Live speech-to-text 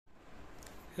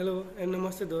Hello and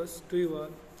namaste dost to you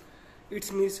all.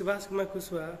 It's me Subash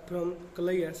kushwaha from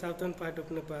Kalaya, southern part of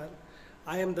Nepal.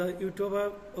 I am the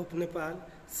YouTuber of Nepal.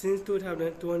 Since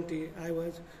 2020,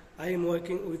 I am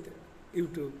working with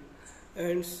YouTube,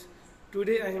 and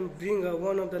today I am bringing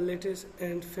one of the latest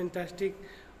and fantastic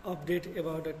update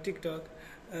about a TikTok.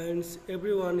 And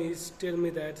everyone is telling me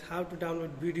that how to download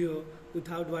video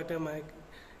without watermark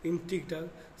in TikTok.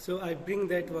 So I bring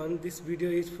that one. This video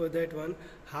is for that one.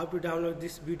 How to download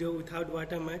this video without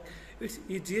watermark. It's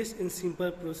easiest and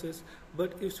simple process.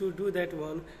 But if you do that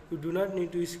one, you do not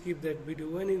need to skip that video.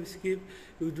 When you skip,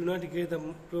 you do not get the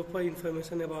proper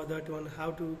information about that one. How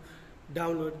to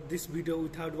download this video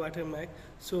without watermark.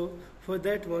 So for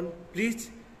that one,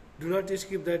 please do not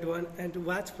skip that one and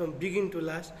watch from beginning to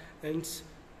last. And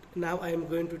now I am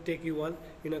going to take you all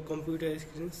in a computer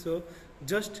screen. So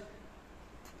just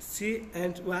see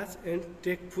and watch and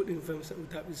take full information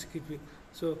without skipping.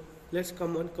 So let's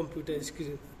come on computer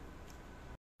screen.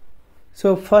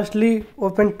 So firstly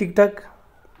open TikTok.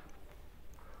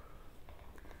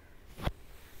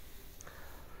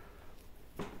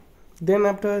 Then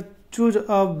after choose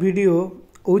a video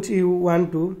which you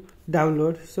want to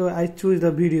download. So I choose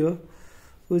the video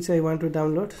which I want to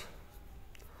download.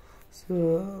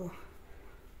 So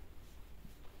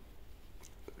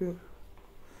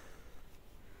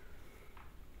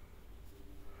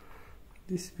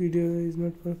this video is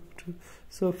not perfect.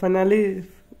 So finally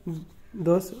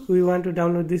those we want to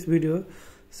download this video.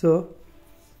 So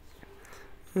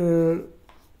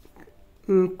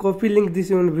copy link this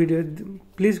one video.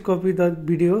 Please copy the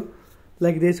video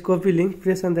like this. Copy link,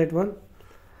 press on that one.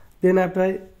 Then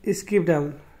after skip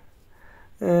down,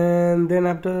 and then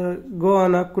after go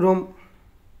on a Chrome,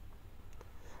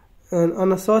 and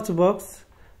on a search box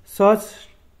search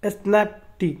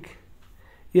snaptik,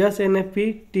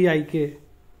 snaptik.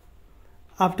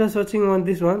 After searching on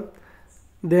this one,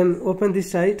 then open this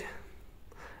site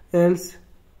and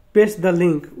paste the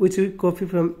link which we copy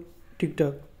from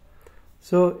TikTok.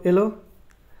 So hello,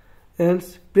 and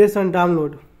press on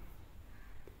download.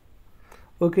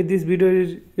 Okay, this video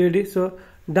is ready. So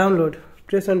download,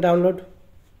 press on download.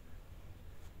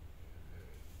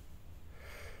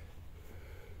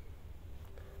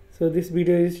 So this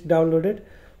video is downloaded.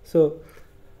 So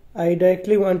I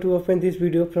directly want to open this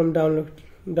video from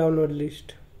download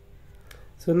list.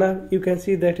 So now you can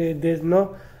see that there is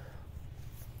no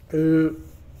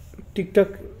TikTok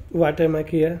watermark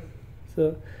here.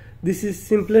 So this is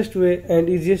simplest way and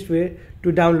easiest way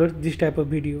to download this type of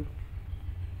video.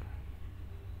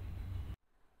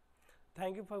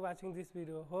 Thank you for watching this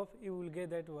video. Hope you will get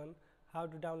that one, how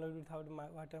to download without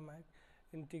watermark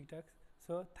in TikTok.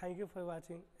 So thank you for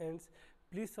watching, and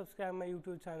please subscribe my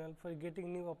YouTube channel for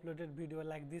getting new uploaded video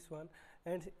like this one.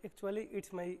 And actually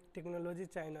it's my technology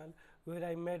channel where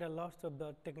I made a lots of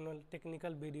the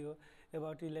technical video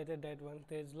about related that one.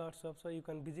 There's lots of, so you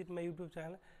can visit my YouTube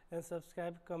channel and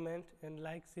subscribe, comment and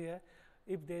like, share.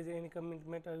 If there's any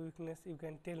commitment or weakness, you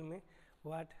can tell me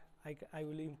what I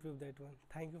will improve that one.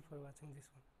 Thank you for watching this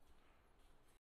one.